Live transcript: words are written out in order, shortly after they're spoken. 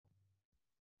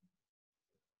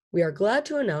We are glad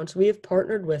to announce we have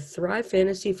partnered with Thrive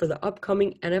Fantasy for the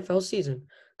upcoming NFL season.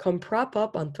 Come prop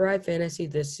up on Thrive Fantasy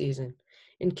this season.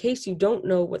 In case you don't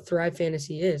know what Thrive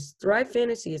Fantasy is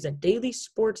a daily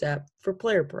sports app for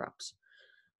player props.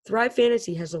 Thrive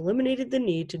Fantasy has eliminated the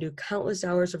need to do countless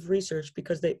hours of research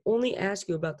because they only ask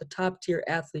you about the top tier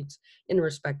athletes in a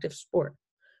respective sport.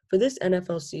 For this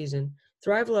NFL season,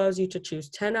 Thrive allows you to choose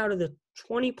 10 out of the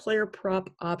 20 player prop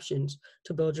options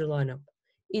to build your lineup.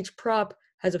 Each prop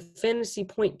has a fantasy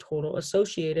point total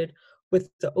associated with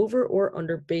the over or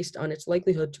under based on its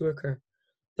likelihood to occur.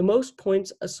 The most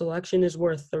points a selection is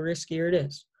worth, the riskier it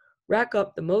is. Rack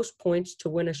up the most points to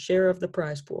win a share of the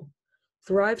prize pool.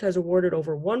 Thrive has awarded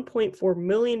over $1.4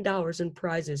 million in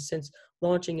prizes since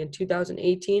launching in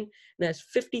 2018 and has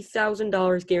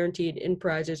 $50,000 guaranteed in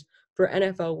prizes for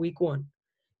NFL Week 1.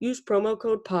 Use promo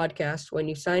code PODCAST when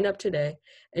you sign up today,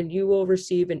 and you will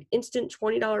receive an instant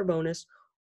 $20 bonus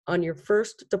on your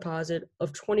first deposit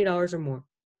of $20 or more.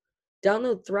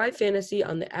 Download Thrive Fantasy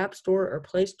on the App Store or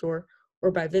Play Store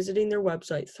or by visiting their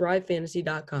website,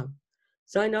 thrivefantasy.com.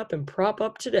 Sign up and prop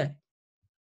up today.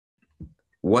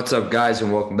 What's up, guys,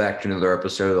 and welcome back to another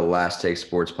episode of the Last Take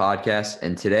Sports Podcast.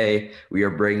 And today we are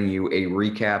bringing you a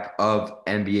recap of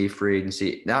NBA free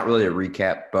agency. Not really a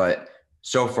recap, but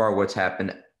so far what's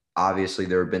happened. Obviously,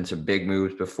 there have been some big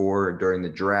moves before during the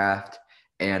draft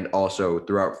and also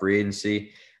throughout free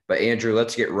agency. But Andrew,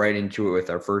 let's get right into it with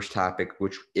our first topic,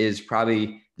 which is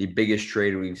probably the biggest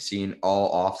trade we've seen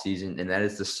all offseason, and that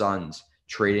is the Suns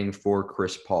trading for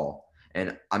Chris Paul.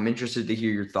 And I'm interested to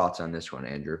hear your thoughts on this one,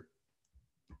 Andrew.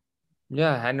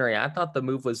 Yeah, Henry, I thought the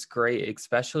move was great,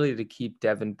 especially to keep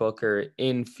Devin Booker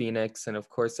in Phoenix. And of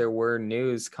course, there were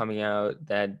news coming out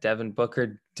that Devin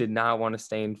Booker did not want to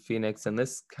stay in Phoenix. And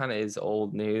this kind of is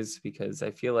old news because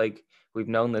I feel like we've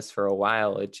known this for a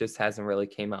while. It just hasn't really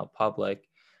came out public.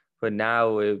 But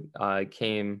now it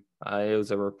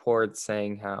was a report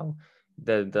saying how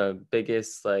the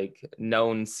biggest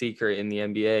known secret in the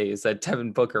NBA is that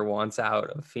Devin Booker wants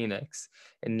out of Phoenix.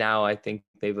 And now I think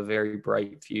they have a very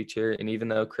bright future. And even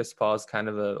though Chris Paul is kind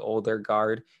of an older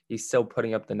guard, he's still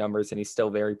putting up the numbers and he's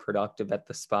still very productive at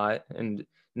the spot. And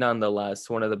nonetheless,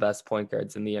 one of the best point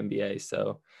guards in the NBA.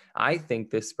 So I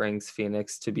think this brings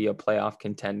Phoenix to be a playoff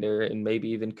contender and maybe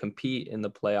even compete in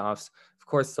the playoffs. Of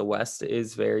course, the West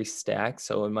is very stacked,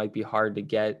 so it might be hard to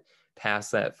get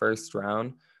past that first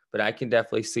round. But I can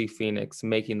definitely see Phoenix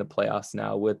making the playoffs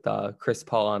now with Chris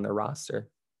Paul on their roster.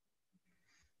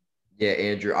 Yeah,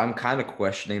 Andrew, I'm kind of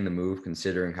questioning the move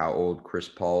considering how old Chris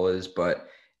Paul is, but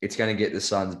it's going to get the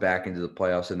Suns back into the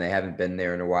playoffs, and they haven't been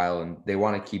there in a while, and they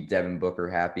want to keep Devin Booker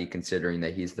happy considering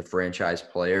that he's the franchise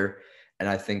player. And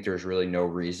I think there's really no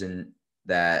reason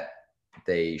that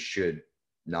they should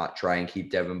not try and keep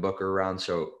Devin Booker around.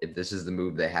 So if this is the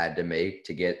move they had to make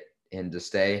to get him to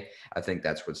stay, I think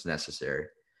that's what's necessary.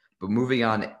 But moving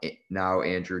on now,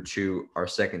 Andrew, to our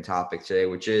second topic today,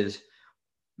 which is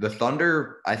the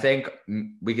Thunder, I think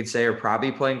we could say, are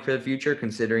probably playing for the future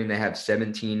considering they have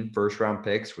 17 first-round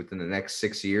picks within the next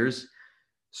 6 years.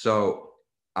 So,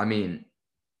 I mean,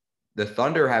 the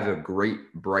Thunder have a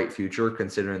great, bright future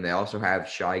considering they also have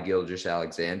Shai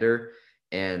Gilgeous-Alexander.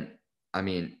 And, I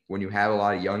mean, when you have a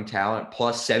lot of young talent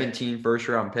plus 17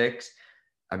 first-round picks,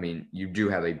 I mean, you do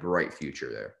have a bright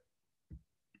future there.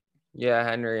 Yeah,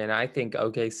 Henry, and I think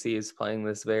OKC is playing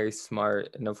this very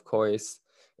smart. And of course,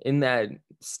 in that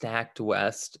stacked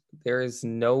West, there is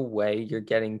no way you're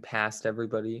getting past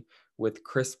everybody with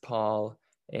Chris Paul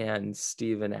and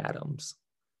Steven Adams.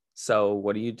 So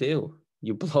what do?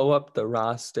 You blow up the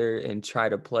roster and try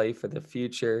to play for the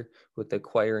future with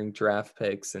acquiring draft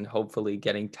picks and hopefully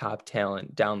getting top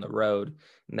talent down the road.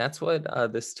 And that's what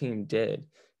this team did.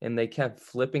 And they kept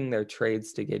flipping their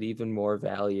trades to get even more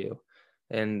value.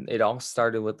 And it all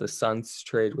started with the Suns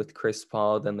trade with Chris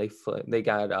Paul. Then they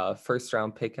got a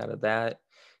first-round pick out of that.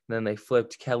 And then they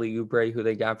flipped Kelly Oubre, who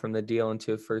they got from the deal,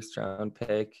 into a first-round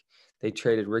pick. They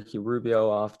traded Ricky Rubio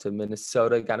off to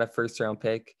Minnesota, got a first-round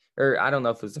pick. Or I don't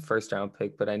know if it was a first-round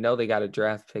pick, but I know they got a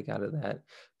draft pick out of that.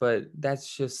 But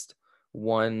that's just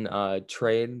one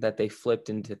trade that they flipped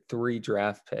into 3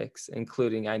 draft picks,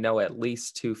 including, I know, at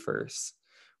least 2 firsts,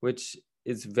 which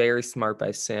is very smart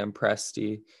by Sam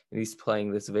Presti, and he's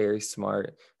playing this very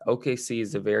smart. OKC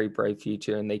is a very bright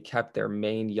future, and they kept their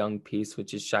main young piece,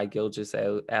 which is Shai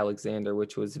Gilgeous-Alexander,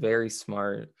 which was very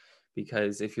smart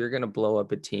because if you're going to blow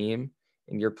up a team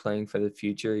and you're playing for the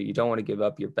future, you don't want to give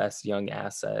up your best young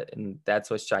asset, and that's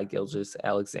what Shai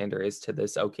Gilgeous-Alexander is to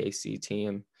this OKC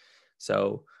team.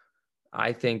 So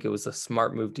I think it was a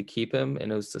smart move to keep him,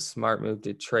 and it was a smart move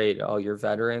to trade all your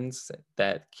veterans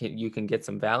that you can get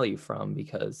some value from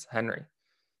because, Henry,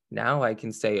 now I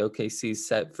can say OKC's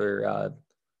set for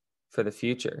the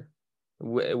future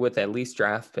with at least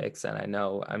draft picks. And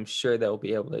I'm sure they'll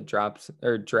be able to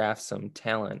draft some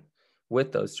talent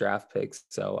with those draft picks.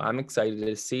 So I'm excited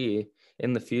to see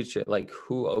in the future, like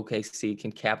who OKC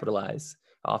can capitalize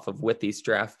off of with these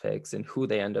draft picks and who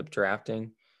they end up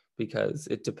drafting, because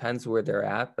it depends where they're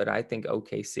at. But I think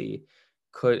OKC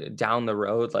could down the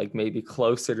road, like maybe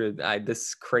closer to, this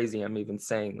is crazy I'm even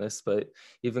saying this, but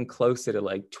even closer to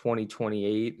like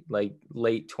 2028, like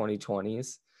late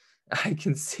 2020s, I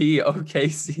can see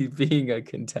OKC being a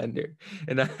contender.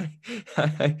 And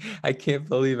I can't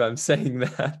believe I'm saying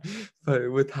that, but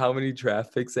with how many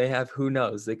draft picks they have, who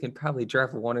knows? They can probably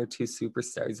draft one or two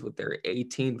superstars with their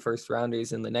 18 first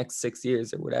rounders in the next 6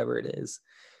 years or whatever it is.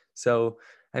 So,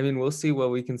 I mean, we'll see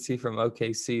what we can see from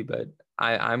OKC, but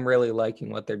I'm really liking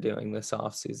what they're doing this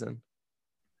offseason.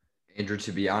 Andrew,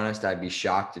 to be honest, I'd be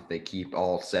shocked if they keep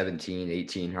all 17,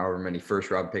 18, however many first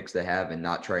round picks they have and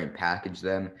not try and package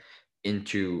them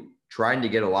into trying to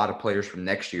get a lot of players from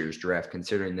next year's draft,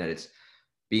 considering that it's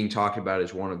being talked about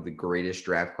as one of the greatest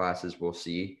draft classes we'll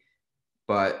see.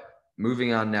 But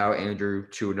moving on now, Andrew,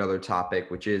 to another topic,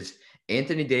 which is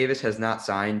Anthony Davis has not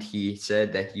signed. He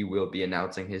said that he will be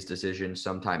announcing his decision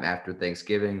sometime after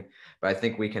Thanksgiving, but I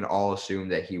think we can all assume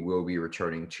that he will be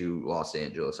returning to Los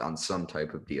Angeles on some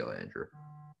type of deal, Andrew.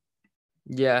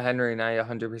 Yeah, Henry and I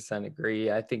 100%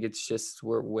 agree. I think it's just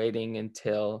we're waiting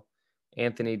until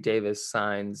Anthony Davis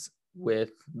signs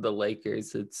with the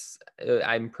Lakers.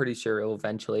 I'm pretty sure it'll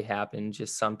eventually happen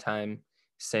just sometime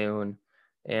soon.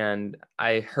 And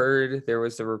I heard there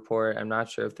was a report, I'm not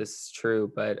sure if this is true,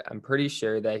 but I'm pretty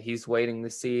sure that he's waiting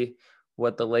to see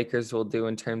what the Lakers will do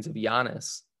in terms of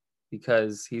Giannis,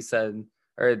 because he said,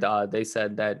 or they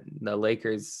said that the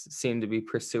Lakers seem to be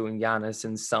pursuing Giannis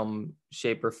in some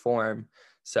shape or form.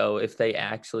 So if they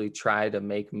actually try to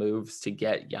make moves to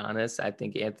get Giannis, I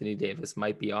think Anthony Davis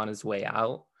might be on his way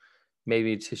out,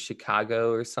 maybe to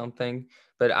Chicago or something.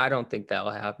 But I don't think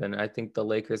that'll happen. I think the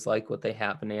Lakers like what they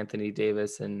have in Anthony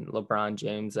Davis and LeBron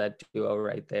James, that duo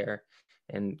right there.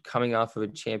 And coming off of a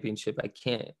championship,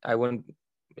 it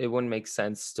wouldn't make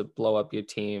sense to blow up your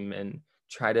team and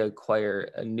try to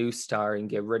acquire a new star and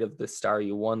get rid of the star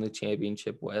you won the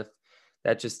championship with.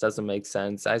 That just doesn't make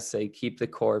sense. I say keep the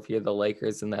core if you're the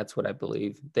Lakers, and that's what I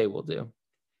believe they will do.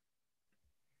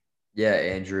 Yeah,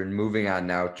 Andrew, and moving on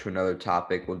now to another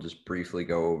topic we'll just briefly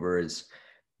go over is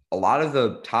a lot of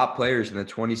the top players in the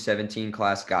 2017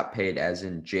 class got paid, as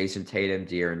in Jason Tatum,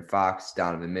 De'Aaron Fox,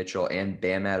 Donovan Mitchell, and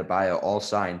Bam Adebayo all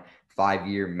signed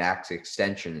 5-year max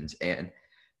extensions. And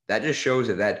that just shows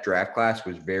that draft class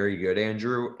was very good,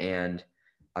 Andrew. And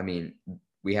I mean,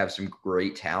 we have some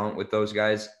great talent with those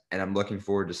guys, and I'm looking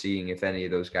forward to seeing if any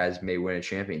of those guys may win a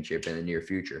championship in the near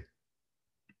future.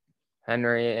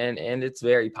 Henry, and it's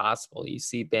very possible. You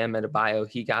see Bam Adebayo,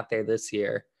 he got there this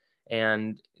year.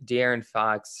 And De'Aaron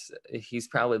Fox, he's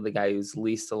probably the guy who's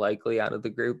least likely out of the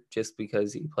group just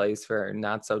because he plays for a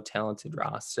not so talented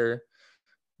roster.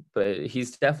 But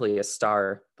he's definitely a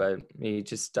star, but he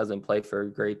just doesn't play for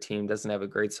a great team, doesn't have a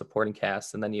great supporting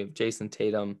cast. And then you have Jason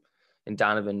Tatum and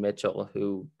Donovan Mitchell,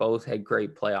 who both had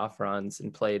great playoff runs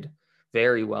and played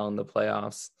very well in the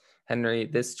playoffs. Henry,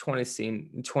 this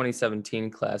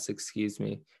 2017 class,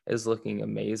 is looking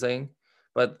amazing.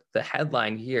 But the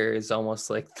headline here is almost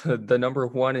like the number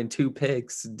 1 and 2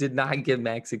 picks did not get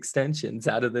max extensions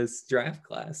out of this draft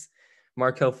class.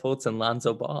 Markelle Fultz and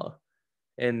Lonzo Ball.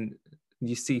 And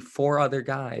you see 4 other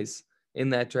guys in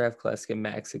that draft class get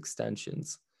max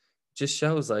extensions. Just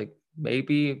shows like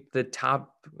maybe the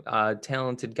top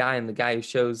talented guy and the guy who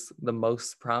shows the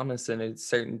most promise in a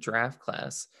certain draft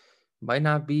class might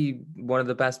not be one of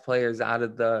the best players out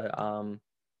of the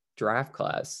draft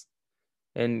class.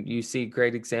 And you see a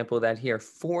great example of that here.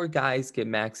 4 guys get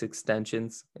max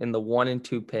extensions, and the 1 and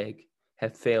 2 pick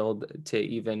have failed to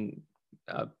even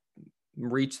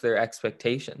reach their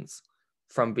expectations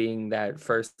from being that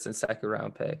first and second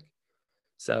round pick.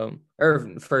 So, or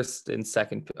first and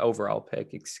second overall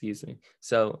pick, excuse me.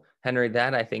 So, Henry,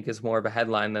 that I think is more of a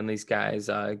headline than these guys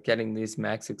getting these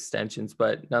max extensions,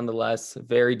 but nonetheless,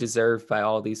 very deserved by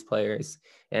all these players.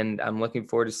 And I'm looking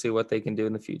forward to see what they can do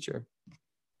in the future.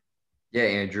 Yeah,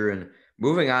 Andrew, and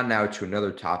moving on now to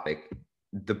another topic.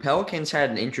 The Pelicans had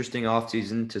an interesting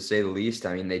offseason, to say the least.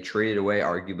 I mean, they traded away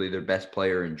arguably their best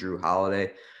player in Jrue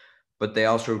Holiday, but they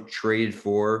also traded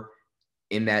for,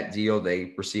 in that deal,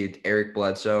 they received Eric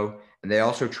Bledsoe, and they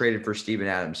also traded for Steven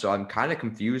Adams. So I'm kind of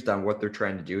confused on what they're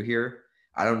trying to do here.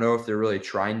 I don't know if they're really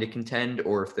trying to contend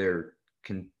or if they're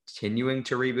continuing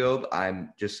to rebuild.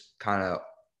 I'm just kind of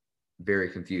very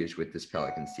confused with this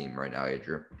Pelicans team right now,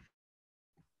 Andrew.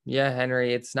 Yeah,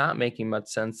 Henry, it's not making much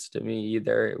sense to me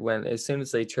either. As soon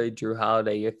as they trade Drew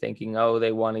Holiday, you're thinking, oh,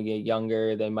 they want to get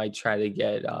younger. They might try to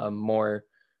get more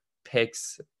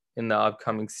picks in the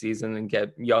upcoming season and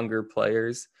get younger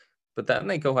players. But then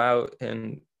they go out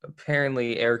and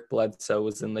apparently Eric Bledsoe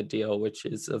was in the deal, which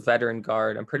is a veteran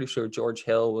guard. I'm pretty sure George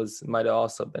Hill might have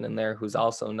also been in there, who's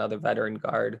also another veteran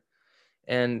guard.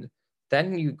 And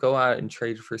then you go out and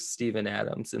trade for Steven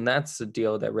Adams. And that's the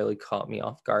deal that really caught me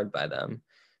off guard by them,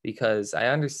 because I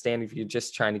understand if you're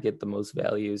just trying to get the most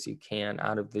value as you can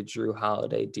out of the Drew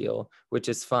Holiday deal, which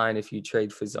is fine. If you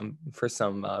trade for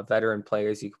some veteran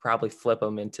players, you could probably flip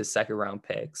them into second round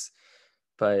picks.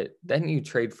 But then you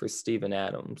trade for Steven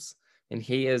Adams, and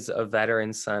he is a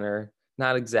veteran center,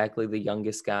 not exactly the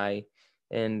youngest guy.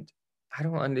 And I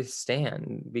don't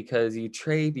understand, because you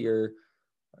trade your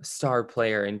star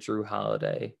player in Drew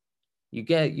Holiday. You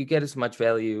get as much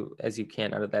value as you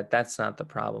can out of that. That's not the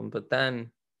problem. But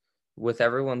then with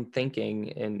everyone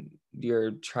thinking, and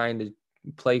you're trying to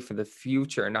play for the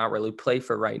future, not really play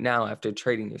for right now after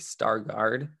trading your star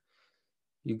guard,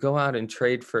 you go out and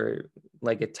trade for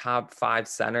like a top 5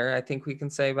 center, I think we can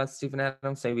say about Steven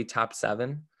Adams, maybe top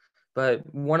 7, but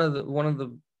one of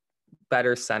the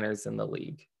better centers in the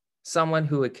league, someone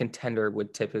who a contender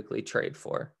would typically trade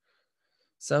for.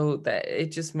 So that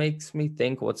it just makes me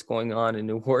think what's going on in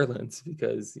New Orleans,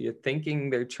 because you're thinking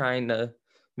they're trying to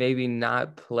maybe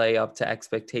not play up to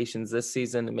expectations this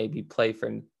season and maybe play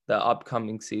for the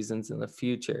upcoming seasons in the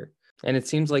future. And it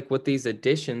seems like with these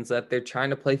additions that they're trying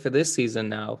to play for this season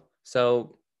now.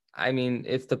 So, I mean,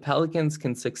 if the Pelicans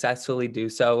can successfully do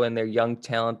so, and their young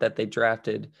talent that they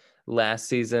drafted last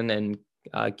season, and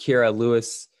Kira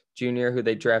Lewis Jr., who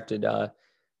they drafted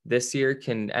this year,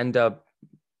 can end up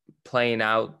playing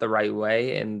out the right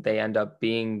way and they end up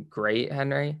being great,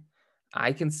 Henry,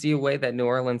 I can see a way that New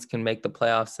Orleans can make the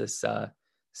playoffs this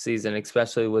season,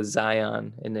 especially with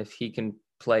Zion. And if he can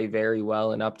play very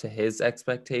well and up to his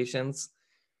expectations,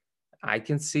 I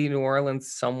can see New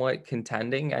Orleans somewhat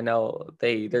contending. I know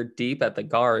they're deep at the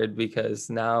guard,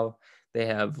 because now they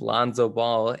have Lonzo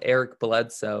Ball, Eric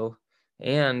Bledsoe,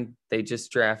 and they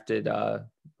just drafted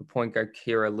point guard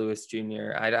Kira Lewis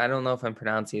Jr. I don't know if I'm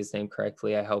pronouncing his name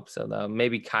correctly. I hope so, though.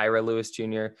 Maybe Kyra Lewis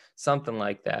Jr., something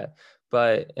like that.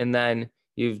 And then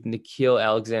you've Nickeil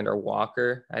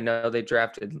Alexander-Walker. I know they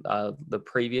drafted the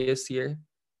previous year.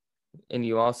 And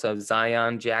you also have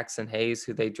Zion Jackson Hayes,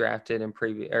 who they drafted in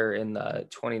the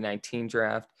 2019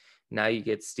 draft. Now you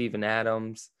get Steven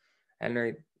Adams.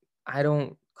 And I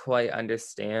don't quite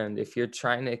understand. If you're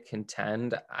trying to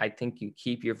contend, I think you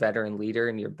keep your veteran leader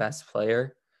and your best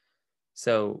player.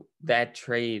 So that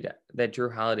Drew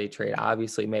Holiday trade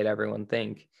obviously made everyone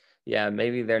think, yeah,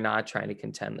 maybe they're not trying to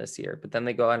contend this year. But then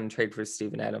they go out and trade for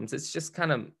Steven Adams. It's just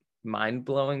kind of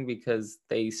mind-blowing, because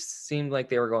they seemed like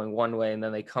they were going one way, and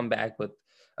then they come back with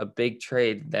a big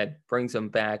trade that brings them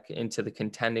back into the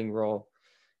contending role.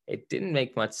 It didn't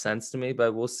make much sense to me,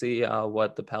 but we'll see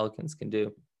what the Pelicans can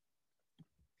do.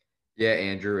 Yeah,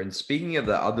 Andrew. And speaking of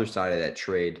the other side of that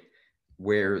trade,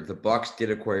 where the Bucks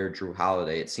did acquire Drew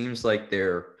Holiday, it seems like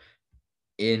they're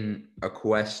in a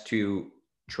quest to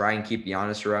try and keep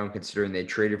Giannis around, considering they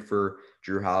traded for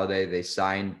Drew Holiday. They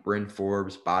signed Bryn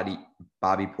Forbes, Bobby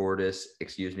Portis,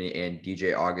 and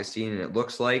DJ Augustine. And it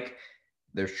looks like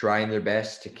they're trying their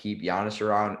best to keep Giannis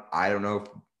around. I don't know if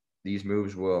these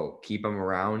moves will keep him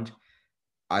around.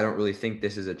 I don't really think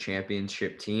this is a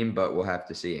championship team, but we'll have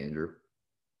to see, Andrew.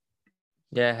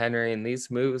 Yeah, Henry, and these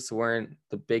moves weren't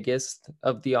the biggest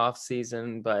of the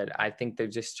offseason, but I think they're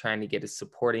just trying to get an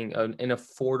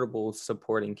affordable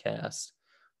supporting cast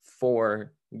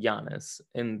for Giannis.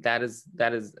 And that is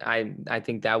I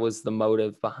think that was the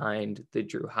motive behind the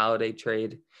Drew Holiday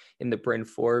trade. In the Bryn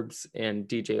Forbes and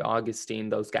DJ Augustine,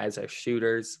 those guys are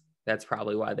shooters. That's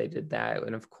probably why they did that.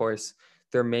 And of course,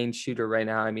 their main shooter right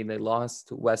now, I mean, they lost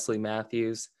Wesley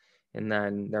Matthews. And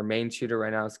then their main shooter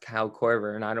right now is Kyle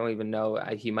Korver. And I don't even know,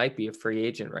 he might be a free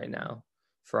agent right now,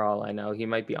 for all I know. He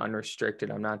might be unrestricted.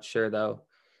 I'm not sure, though.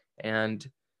 And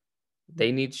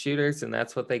they need shooters, and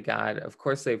that's what they got. Of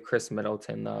course, they have Chris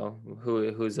Middleton, though,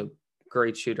 who's a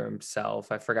great shooter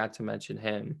himself. I forgot to mention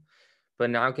him. But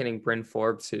now getting Bryn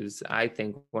Forbes, who's, I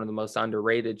think, one of the most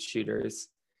underrated shooters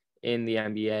in the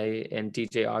NBA, and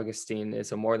DJ Augustine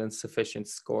is a more than sufficient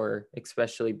scorer,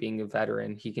 especially being a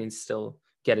veteran. He can still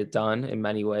get it done in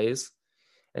many ways.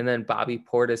 And then Bobby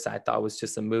Portis, I thought, was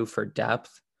just a move for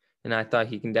depth. And I thought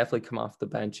he can definitely come off the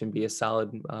bench and be a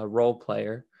solid role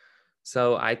player.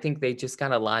 So I think they just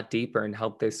got a lot deeper and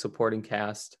helped their supporting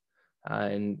cast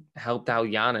and helped out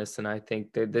Giannis. And I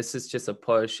think that this is just a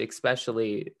push,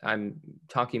 especially I'm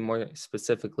talking more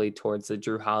specifically towards the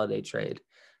Drew Holiday trade.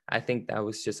 I think that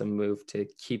was just a move to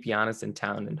keep Giannis in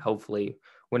town and hopefully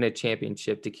win a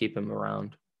championship to keep him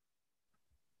around.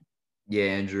 Yeah,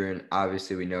 Andrew, and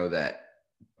obviously we know that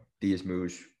these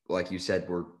moves, like you said,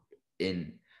 were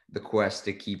in the quest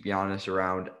to keep Giannis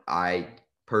around. I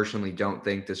personally don't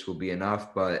think this will be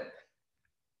enough, but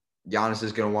Giannis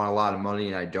is going to want a lot of money,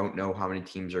 and I don't know how many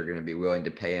teams are going to be willing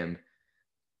to pay him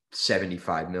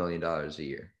 $75 million a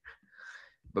year.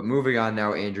 But moving on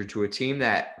now, Andrew, to a team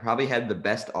that probably had the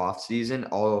best offseason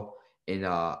all in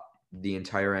the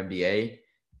entire NBA,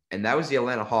 and that was the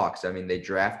Atlanta Hawks. I mean, they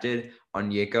drafted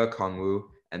Onyeka Okongwu,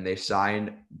 and they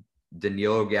signed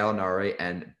Danilo Gallinari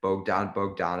and Bogdan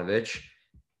Bogdanovic.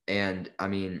 And, I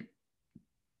mean,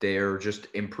 they're just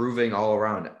improving all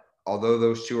around. Although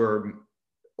those two are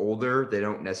older, they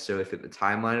don't necessarily fit the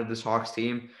timeline of this Hawks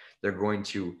team. They're going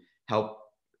to help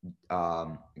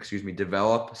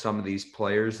develop some of these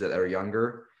players that are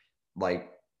younger,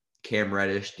 like Cam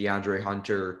Reddish, DeAndre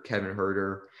Hunter, Kevin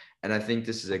Huerter. And I think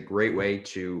this is a great way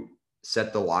to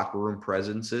set the locker room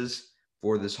presences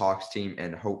for this Hawks team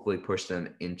and hopefully push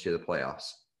them into the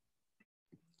playoffs.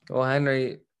 Well,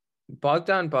 Henry,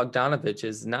 Bogdan Bogdanovic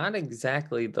is not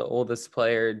exactly the oldest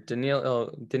player.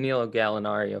 Danilo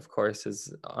Gallinari, of course,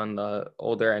 is on the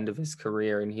older end of his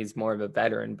career, and he's more of a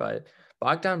veteran. But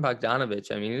Bogdan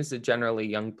Bogdanovic, I mean, he's a generally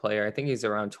young player. I think he's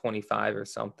around 25 or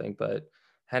something. But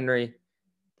Henry,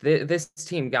 this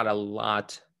team got a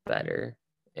lot better,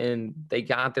 and they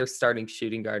got their starting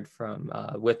shooting guard from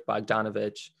with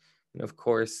Bogdanovic, and of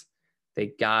course,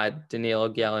 they got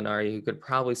Danilo Gallinari, who could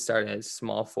probably start as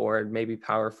small forward, maybe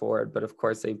power forward, but of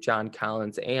course they have John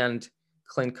Collins and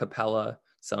Clint Capella.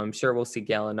 So I'm sure we'll see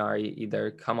Gallinari either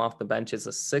come off the bench as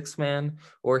a sixth man,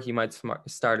 or he might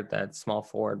start at that small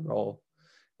forward role.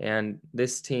 And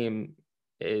this team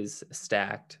is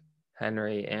stacked,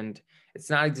 Henry, and it's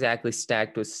not exactly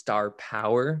stacked with star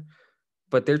power,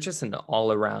 but they're just an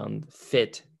all-around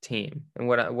fit team. And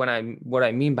what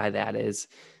I mean by that is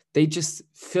they just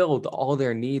filled all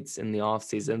their needs in the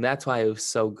offseason. That's why it was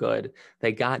so good.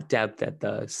 They got depth at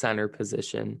the center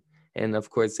position. And of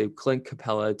course, they have Clint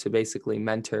Capella to basically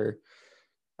mentor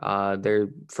their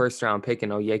first round pick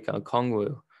in Onyeka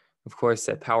Okongwu. Of course,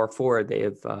 at power forward, they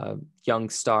have young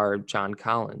star John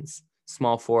Collins.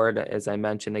 Small forward, as I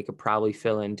mentioned, they could probably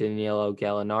fill in Danilo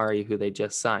Gallinari, who they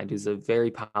just signed, who's a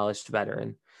very polished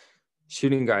veteran.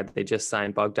 Shooting guard, they just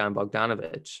signed Bogdan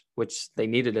Bogdanovic, which they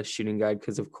needed a shooting guard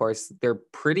because, of course, they're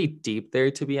pretty deep there,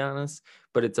 to be honest.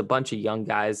 But it's a bunch of young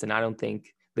guys, and I don't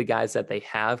think the guys that they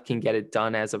have can get it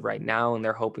done as of right now, and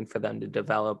they're hoping for them to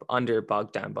develop under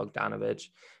Bogdan Bogdanovic.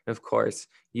 And, of course,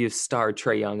 you have star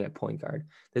Trae Young at point guard.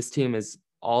 This team is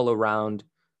all around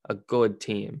a good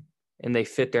team, and they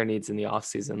fit their needs in the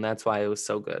offseason. That's why it was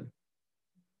so good.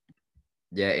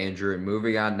 Yeah, Andrew, and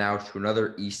moving on now to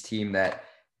another East team that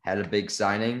had a big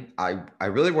signing. I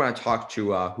really want to talk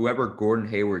to whoever Gordon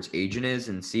Hayward's agent is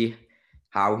and see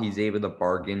how he's able to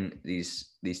bargain these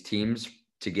teams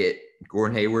to get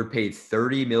Gordon Hayward paid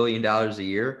 $30 million a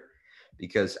year.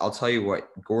 Because I'll tell you what,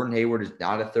 Gordon Hayward is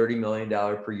not a $30 million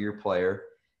per year player.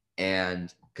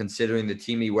 And considering the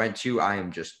team he went to, I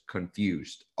am just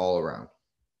confused all around.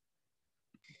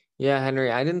 Yeah,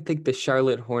 Henry, I didn't think the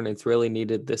Charlotte Hornets really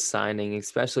needed this signing,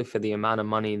 especially for the amount of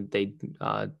money they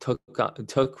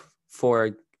took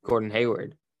for Gordon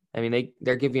Hayward. I mean,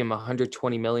 they're giving him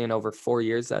 $120 million over 4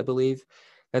 years, I believe.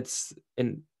 That's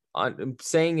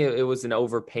saying it was an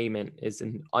overpayment is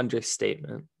an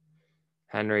understatement,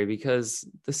 Henry, because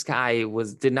this guy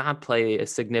did not play a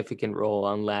significant role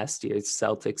on last year's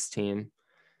Celtics team.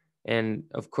 And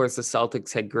of course, the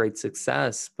Celtics had great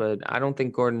success, but I don't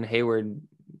think Gordon Hayward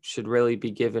should really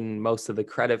be given most of the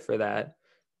credit for that.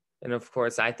 And of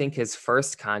course, I think his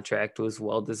first contract was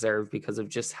well-deserved because of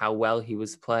just how well he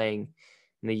was playing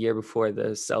in the year before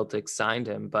the Celtics signed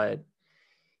him. But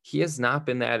he has not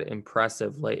been that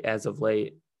impressive as of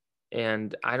late.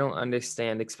 And I don't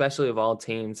understand, especially of all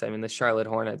teams. I mean, the Charlotte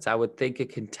Hornets, I would think a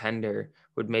contender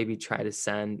would maybe try to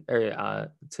sign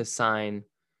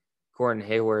Gordon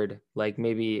Hayward, like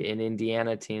maybe an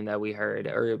Indiana team that we heard,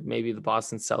 or maybe the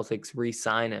Boston Celtics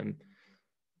re-sign him.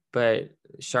 But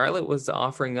Charlotte was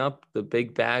offering up the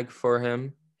big bag for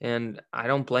him, and I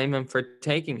don't blame him for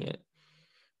taking it.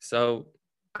 So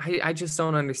I just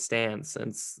don't understand,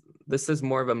 since this is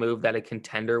more of a move that a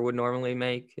contender would normally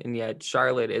make, and yet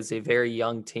Charlotte is a very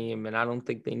young team, and I don't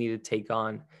think they need to take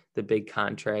on the big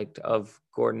contract of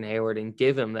Gordon Hayward and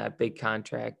give him that big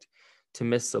contract to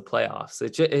miss the playoffs.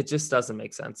 It just doesn't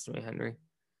make sense to me, Henry.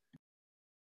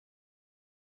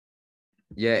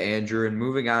 Yeah, Andrew. And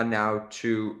moving on now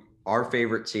to our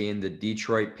favorite team, the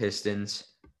Detroit Pistons.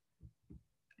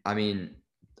 I mean,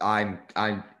 I'm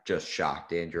just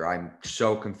shocked, Andrew. I'm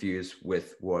so confused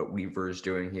with what Weaver is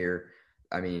doing here.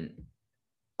 I mean,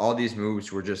 all these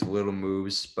moves were just little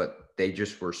moves, but they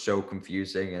just were so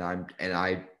confusing. And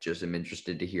I just am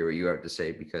interested to hear what you have to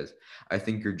say because I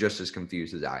think you're just as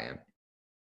confused as I am.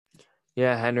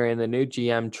 Yeah, Henry, and the new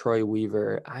GM, Troy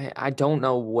Weaver, I don't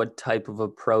know what type of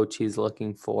approach he's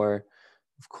looking for.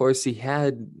 Of course, he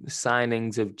had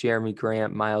signings of Jeremy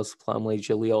Grant, Miles Plumlee,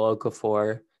 Jahlil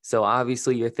Okafor. So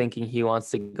obviously you're thinking he wants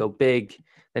to go big.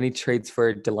 Then he trades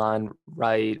for DeLon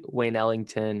Wright, Wayne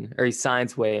Ellington, or he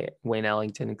signs Wayne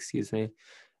Ellington, excuse me.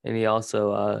 And he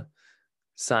also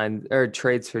signed or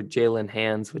trades for Jalen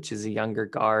Hands, which is a younger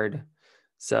guard.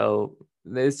 So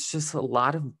there's just a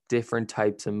lot of different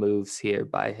types of moves here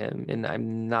by him. And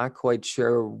I'm not quite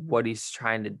sure what he's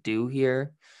trying to do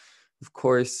here. Of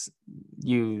course,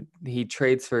 he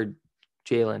trades for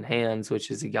Jalen Hands, which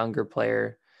is a younger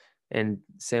player, and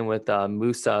same with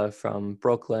Musa from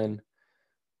Brooklyn.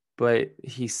 But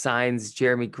he signs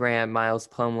Jeremy Grant, Miles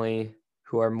Plumlee,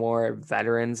 who are more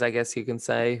veterans, I guess you can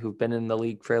say, who've been in the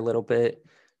league for a little bit.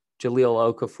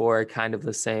 Jahlil Okafor, kind of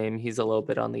the same. He's a little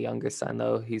bit on the younger side,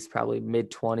 though. He's probably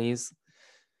mid-20s.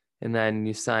 And then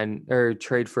you sign or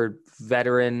trade for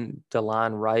veteran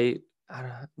DeLon Wright.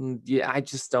 I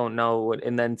just don't know what.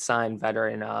 And then sign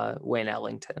veteran Wayne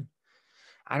Ellington.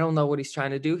 I don't know what he's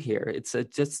trying to do here. It's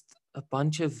just a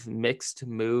bunch of mixed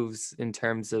moves in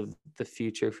terms of the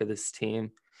future for this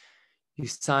team. You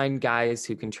sign guys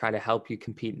who can try to help you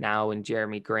compete now, and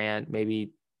Jeremy Grant,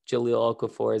 maybe Jahlil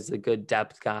Okafor is a good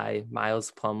depth guy,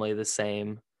 Miles Plumlee the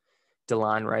same,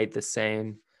 DeLon Wright the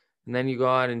same. And then you go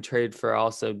out and trade for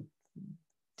also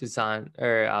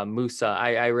Musa.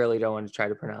 I really don't want to try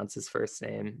to pronounce his first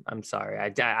name. I'm sorry.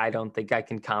 I don't think I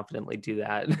can confidently do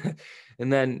that.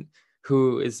 And then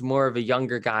who is more of a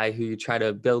younger guy who you try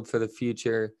to build for the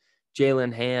future,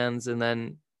 Jalen Hands. And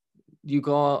then you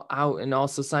go out and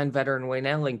also sign veteran Wayne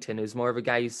Ellington, who's more of a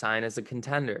guy you sign as a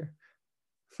contender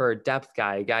for a depth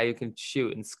guy, a guy who can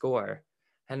shoot and score.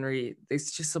 Henry,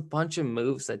 there's just a bunch of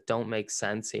moves that don't make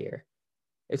sense here.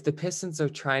 If the Pistons are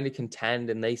trying to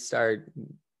contend and they start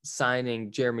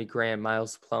signing Jeremy Grant,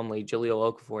 Miles Plumlee,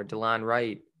 Jahlil Okafor, DeLon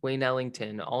Wright, Wayne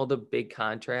Ellington, all the big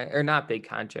contract or not big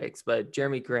contracts, but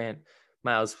Jeremy Grant,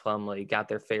 Miles Plumlee got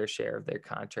their fair share of their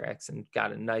contracts and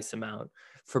got a nice amount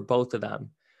for both of them.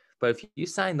 But if you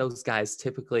sign those guys,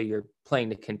 typically you're playing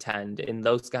to contend, and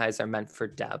those guys are meant for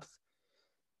depth.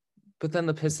 But then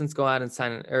the Pistons go out and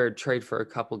sign or trade for a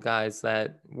couple guys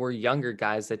that were younger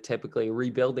guys that typically a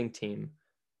rebuilding team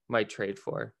might trade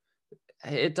for.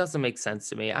 It doesn't make sense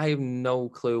to me. I have no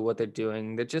clue what they're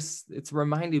doing. It's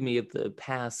reminding me of the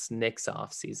past Knicks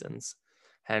off seasons,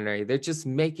 Henry. They're just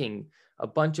making a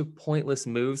bunch of pointless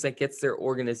moves that gets their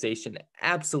organization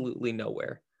absolutely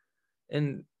nowhere.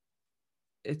 And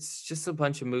it's just a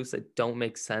bunch of moves that don't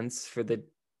make sense for the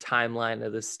timeline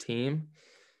of this team.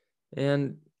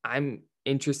 And I'm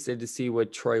interested to see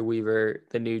what Troy Weaver,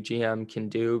 the new GM, can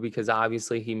do because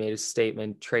obviously he made a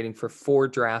statement trading for 4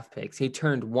 draft picks. He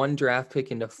turned 1 draft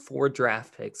pick into 4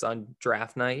 draft picks on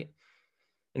draft night,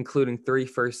 including 3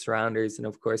 first rounders. And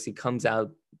of course, he comes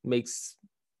out, makes,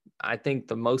 I think,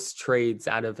 the most trades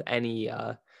out of any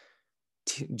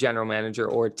general manager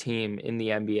or team in the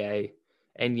NBA.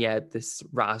 And yet this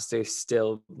roster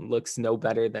still looks no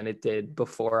better than it did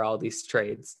before all these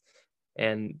trades.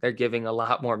 And they're giving a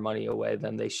lot more money away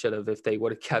than they should have if they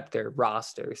would have kept their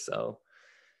roster. So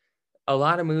a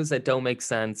lot of moves that don't make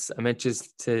sense. I'm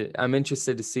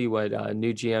interested to see what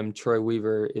new GM Troy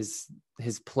Weaver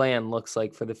his plan looks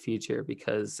like for the future,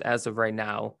 because as of right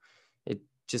now, it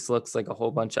just looks like a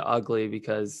whole bunch of ugly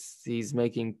because he's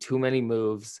making too many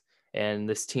moves and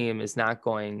this team is not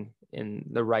going in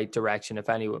the right direction. If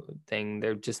anything,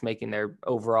 they're just making their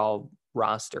overall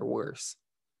roster worse.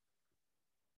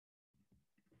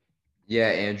 Yeah,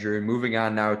 Andrew. Moving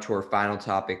on now to our final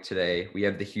topic today, we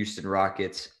have the Houston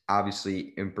Rockets,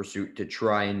 obviously in pursuit to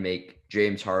try and make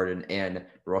James Harden and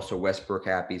Russell Westbrook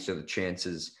happy, so the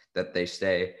chances that they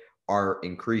stay are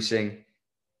increasing.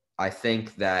 I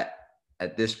think that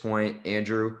at this point,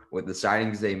 Andrew, with the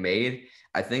signings they made,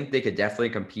 I think they could definitely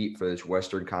compete for this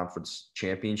Western Conference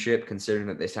championship, considering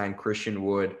that they signed Christian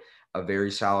Wood, a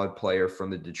very solid player from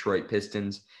the Detroit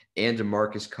Pistons, and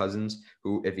DeMarcus Cousins,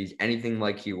 who, if he's anything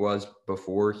like he was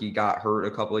before he got hurt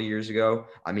a couple of years ago,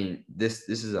 I mean, this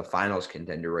is a finals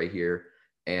contender right here.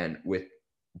 And with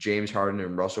James Harden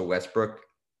and Russell Westbrook,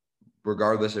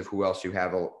 regardless of who else you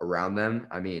have around them,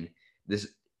 I mean, this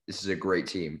is a great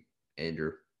team,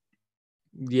 Andrew.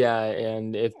 Yeah,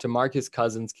 and if DeMarcus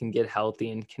Cousins can get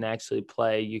healthy and can actually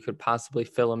play, you could possibly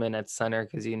fill him in at center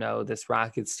because, this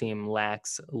Rockets team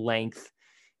lacks length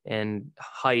and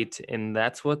height, and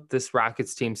that's what this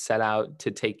Rockets team set out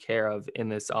to take care of in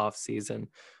this offseason.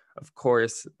 Of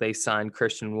course, they signed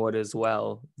Christian Wood as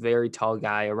well. Very tall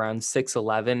guy, around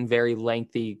 6'11", very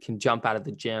lengthy, can jump out of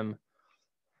the gym.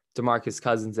 DeMarcus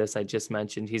Cousins, as I just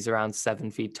mentioned, he's around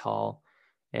 7 feet tall.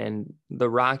 And the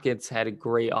Rockets had a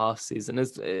great offseason.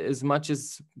 As much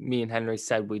as me and Henry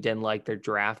said we didn't like their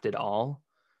draft at all,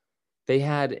 they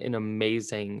had an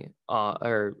amazing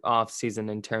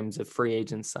offseason in terms of free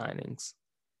agent signings.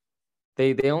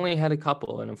 They only had a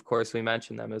couple, and of course we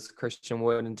mentioned them as Christian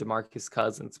Wood and DeMarcus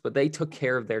Cousins, but they took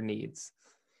care of their needs.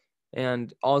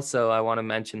 And also I want to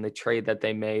mention the trade that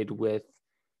they made with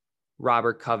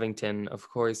Robert Covington. Of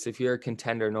course, if you're a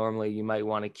contender, normally you might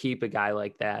want to keep a guy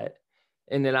like that.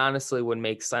 And it honestly would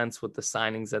make sense with the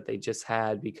signings that they just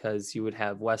had, because you would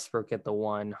have Westbrook at the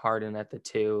 1, Harden at the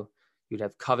 2, you'd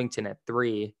have Covington at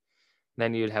 3,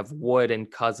 then you'd have Wood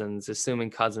and Cousins,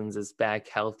 assuming Cousins is back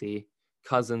healthy.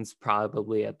 Cousins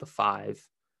probably at the 5.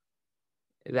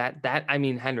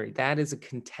 Henry, that is a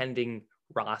contending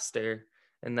roster.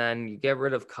 And then you get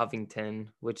rid of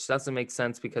Covington, which doesn't make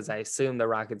sense because I assume the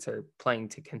Rockets are playing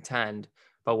to contend.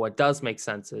 But what does make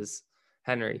sense is,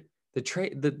 Henry, the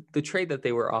trade that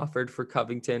they were offered for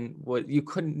Covington, you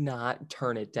could not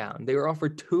turn it down. They were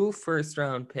offered 2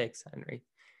 first-round picks, Henry,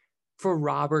 for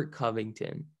Robert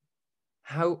Covington.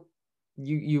 How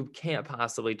you can't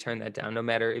possibly turn that down, no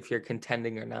matter if you're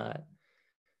contending or not.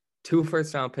 2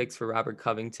 first-round picks for Robert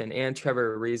Covington and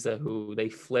Trevor Ariza, who they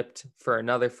flipped for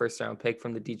another first-round pick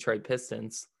from the Detroit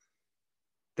Pistons.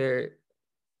 There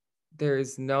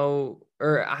is no,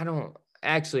 or I don't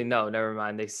actually, no, never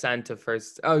mind. They sent a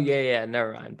first. Oh yeah,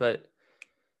 never mind. But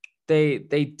they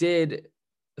did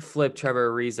flip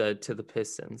Trevor Ariza to the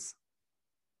Pistons,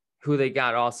 who they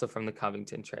got also from the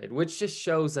Covington trade, which just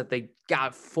shows that they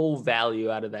got full value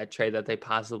out of that trade that they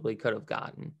possibly could have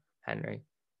gotten, Henry.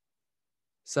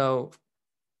 So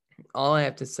all I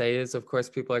have to say is, of course,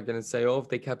 people are going to say, if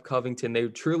they kept Covington, they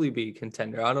would truly be a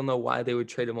contender. I don't know why they would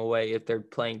trade him away if they're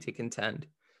playing to contend.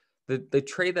 The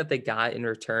trade that they got in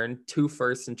return, 2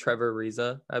 firsts and Trevor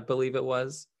Ariza, I believe it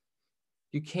was,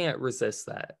 you can't resist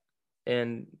that.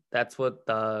 And that's what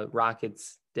the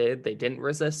Rockets did. They didn't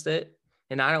resist it.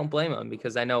 And I don't blame them,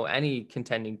 because I know any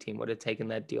contending team would have taken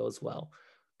that deal as well.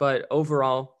 But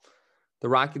overall, the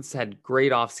Rockets had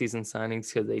great offseason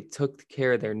signings because they took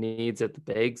care of their needs at the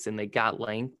bigs and they got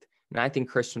length. And I think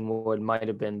Christian Wood might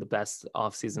have been the best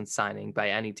offseason signing by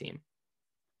any team.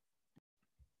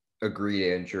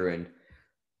 Agreed, Andrew. And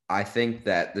I think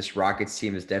that this Rockets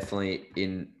team is definitely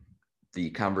in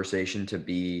the conversation to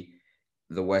be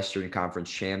the Western Conference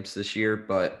champs this year.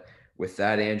 But with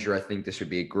that, Andrew, I think this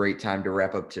would be a great time to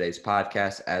wrap up today's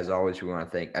podcast. As always, we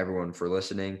want to thank everyone for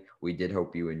listening. We did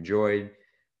hope you enjoyed.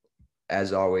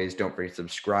 As always, don't forget to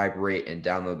subscribe, rate, and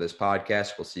download this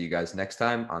podcast. We'll see you guys next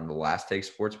time on the Last Take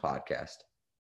Sports Podcast.